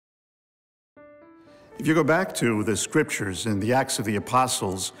If you go back to the scriptures in the Acts of the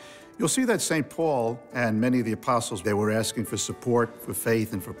Apostles, you'll see that St. Paul and many of the apostles, they were asking for support, for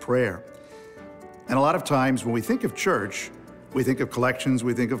faith, and for prayer. And a lot of times when we think of church, we think of collections,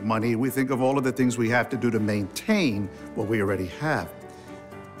 we think of money, we think of all of the things we have to do to maintain what we already have.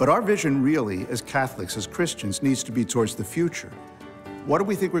 But our vision really, as Catholics, as Christians, needs to be towards the future. What do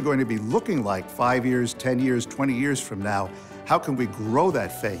we think we're going to be looking like 5 years, 10 years, 20 years from now? How can we grow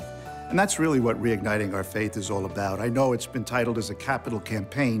that faith? And that's really what Reigniting Our Faith is all about. I know it's been titled as a capital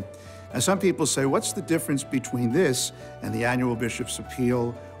campaign, and some people say, what's the difference between this and the annual Bishop's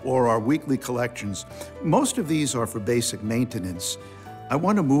Appeal or our weekly collections? Most of these are for basic maintenance. I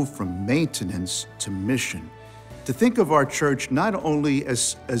want to move from maintenance to mission, to think of our church not only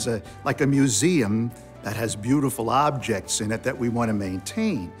as like a museum that has beautiful objects in it that we want to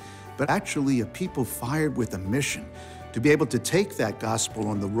maintain, but actually a people fired with a mission, to be able to take that gospel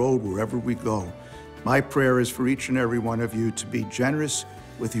on the road wherever we go. My prayer is for each and every one of you to be generous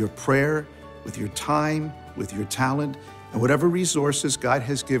with your prayer, with your time, with your talent, and whatever resources God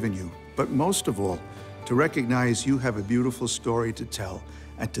has given you. But most of all, to recognize you have a beautiful story to tell,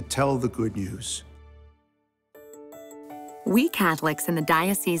 and to tell the good news. We Catholics in the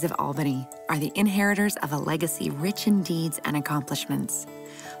Diocese of Albany are the inheritors of a legacy rich in deeds and accomplishments.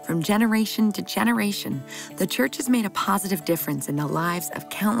 From generation to generation, the Church has made a positive difference in the lives of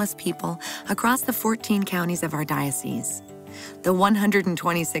countless people across the 14 counties of our diocese. The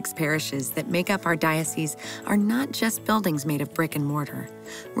 126 parishes that make up our diocese are not just buildings made of brick and mortar.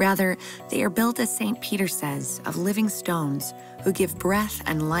 Rather, they are built, as St. Peter says, of living stones who give breath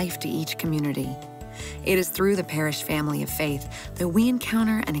and life to each community. It is through the parish family of faith that we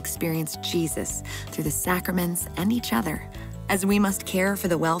encounter and experience Jesus through the sacraments and each other. As we must care for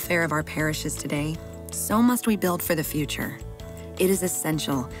the welfare of our parishes today, so must we build for the future. It is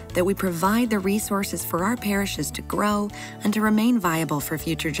essential that we provide the resources for our parishes to grow and to remain viable for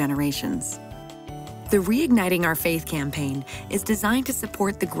future generations. The Reigniting Our Faith campaign is designed to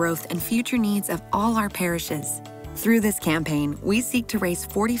support the growth and future needs of all our parishes. Through this campaign, we seek to raise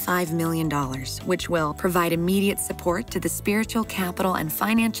 $45 million, which will provide immediate support to the spiritual, capital, and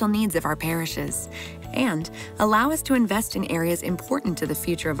financial needs of our parishes, and allow us to invest in areas important to the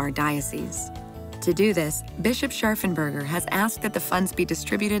future of our diocese. To do this, Bishop Scharfenberger has asked that the funds be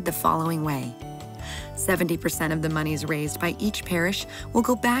distributed the following way. 70% of the monies raised by each parish will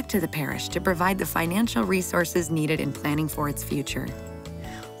go back to the parish to provide the financial resources needed in planning for its future.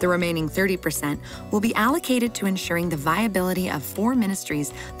 The remaining 30% will be allocated to ensuring the viability of 4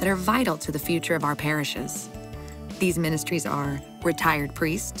 ministries that are vital to the future of our parishes. These ministries are retired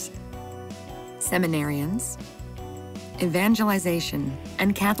priests, seminarians, evangelization,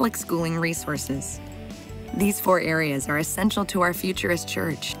 and Catholic schooling resources. These 4 areas are essential to our future as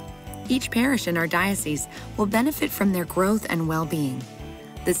church. Each parish in our diocese will benefit from their growth and well-being.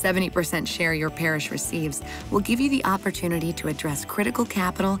 The 70% share your parish receives will give you the opportunity to address critical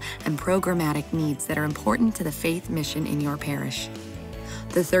capital and programmatic needs that are important to the faith mission in your parish.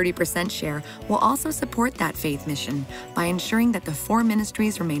 The 30% share will also support that faith mission by ensuring that the 4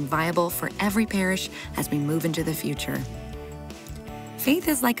 ministries remain viable for every parish as we move into the future. Faith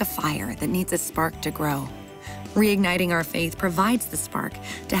is like a fire that needs a spark to grow. Reigniting Our Faith provides the spark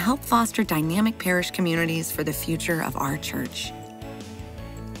to help foster dynamic parish communities for the future of our church.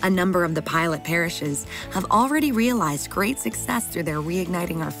 A number of the pilot parishes have already realized great success through their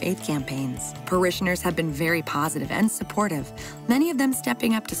Reigniting Our Faith campaigns. Parishioners have been very positive and supportive, many of them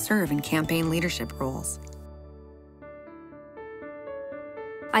stepping up to serve in campaign leadership roles.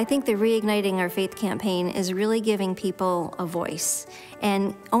 I think the Reigniting Our Faith campaign is really giving people a voice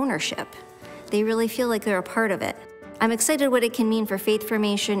and ownership. They really feel like they're a part of it. I'm excited what it can mean for faith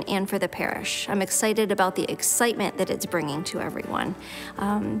formation and for the parish. I'm excited about the excitement that it's bringing to everyone.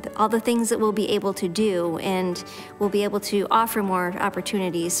 All the things that we'll be able to do, and we'll be able to offer more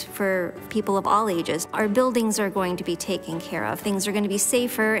opportunities for people of all ages. Our buildings are going to be taken care of. Things are going to be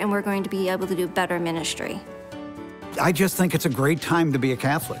safer, and we're going to be able to do better ministry. I just think it's a great time to be a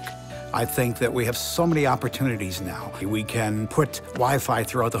Catholic. I think that we have so many opportunities now. We can put Wi-Fi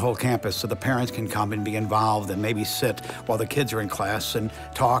throughout the whole campus so the parents can come and be involved and maybe sit while the kids are in class and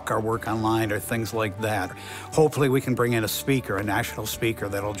talk or work online or things like that. Hopefully we can bring in a speaker, a national speaker,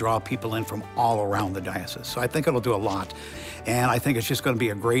 that'll draw people in from all around the diocese. So I think it'll do a lot. And I think it's just going to be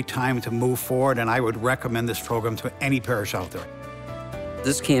a great time to move forward, and I would recommend this program to any parish out there.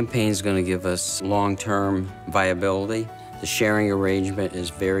 This campaign is going to give us long-term viability. The sharing arrangement is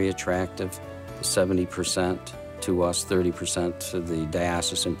very attractive, 70% to us, 30% to the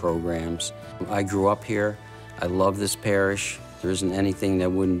diocesan programs. I grew up here. I love this parish. There isn't anything that I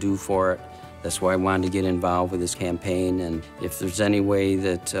wouldn't do for it. That's why I wanted to get involved with this campaign, and if there's any way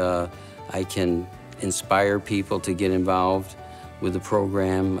that I can inspire people to get involved with the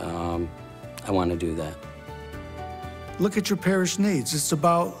program, I want to do that. Look at your parish needs. It's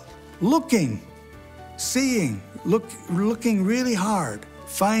about looking, seeing, looking really hard,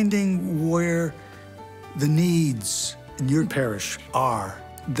 finding where the needs in your parish are.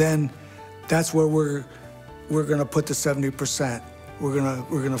 Then that's where we're gonna put the 70%. We're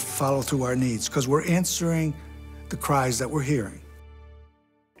gonna follow through our needs because we're answering the cries that we're hearing.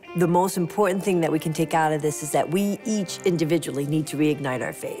 The most important thing that we can take out of this is that we each individually need to reignite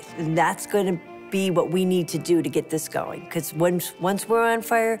our faith. And that's going to be what we need to do to get this going. Because once we're on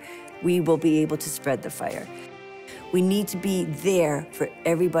fire, we will be able to spread the fire. We need to be there for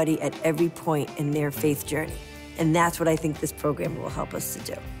everybody at every point in their faith journey. And that's what I think this program will help us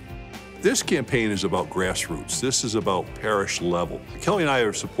to do. This campaign is about grassroots. This is about parish level. Kelly and I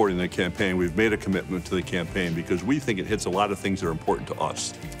are supporting the campaign. We've made a commitment to the campaign because we think it hits a lot of things that are important to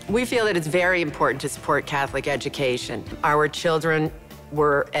us. We feel that it's very important to support Catholic education. Our children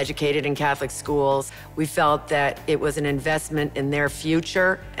were educated in Catholic schools. We felt that it was an investment in their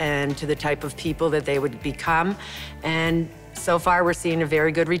future and to the type of people that they would become. And so far, we're seeing a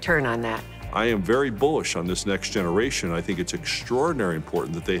very good return on that. I am very bullish on this next generation. I think it's extraordinarily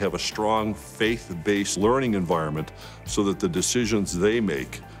important that they have a strong faith-based learning environment so that the decisions they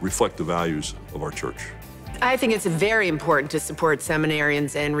make reflect the values of our church. I think it's very important to support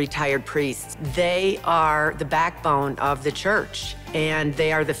seminarians and retired priests. They are the backbone of the church, and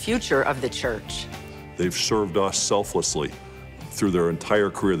they are the future of the church. They've served us selflessly through their entire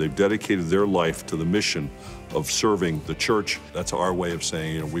career. They've dedicated their life to the mission of serving the church. That's our way of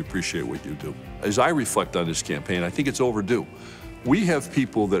saying, we appreciate what you do. As I reflect on this campaign, I think it's overdue. We have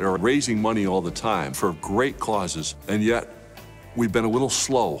people that are raising money all the time for great causes, and yet we've been a little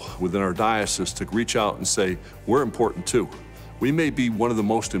slow within our diocese to reach out and say, we're important too. We may be one of the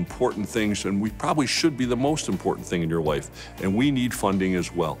most important things, and we probably should be the most important thing in your life, and we need funding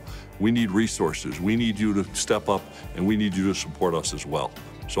as well. We need resources. We need you to step up, and we need you to support us as well.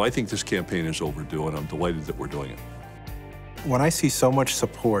 So I think this campaign is overdue, and I'm delighted that we're doing it. When I see so much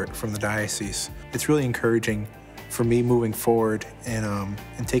support from the diocese, it's really encouraging for me moving forward and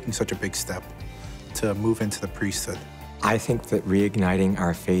taking such a big step to move into the priesthood. I think that reigniting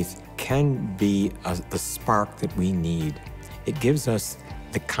our faith can be the spark that we need. It gives us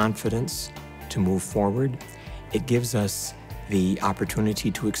the confidence to move forward. It gives us the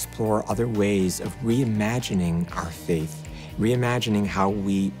opportunity to explore other ways of reimagining our faith, reimagining how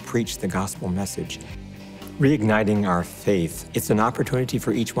we preach the gospel message. Reigniting our faith, it's an opportunity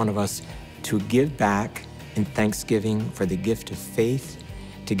for each one of us to give back in thanksgiving for the gift of faith,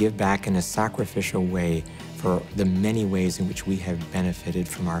 to give back in a sacrificial way for the many ways in which we have benefited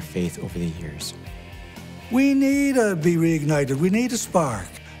from our faith over the years. We need to be reignited. We need a spark.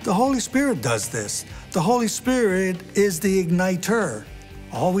 The Holy Spirit does this. The Holy Spirit is the igniter.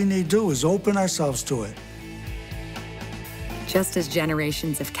 All we need to do is open ourselves to it. Just as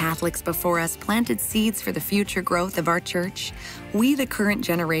generations of Catholics before us planted seeds for the future growth of our church, we, the current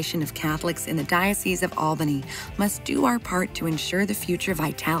generation of Catholics in the Diocese of Albany, must do our part to ensure the future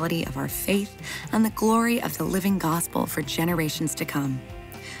vitality of our faith and the glory of the living gospel for generations to come.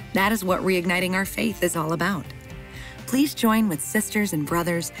 That is what reigniting our faith is all about. Please join with sisters and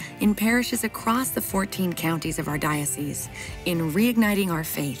brothers in parishes across the 14 counties of our diocese in reigniting our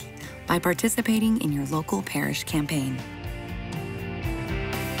faith by participating in your local parish campaign.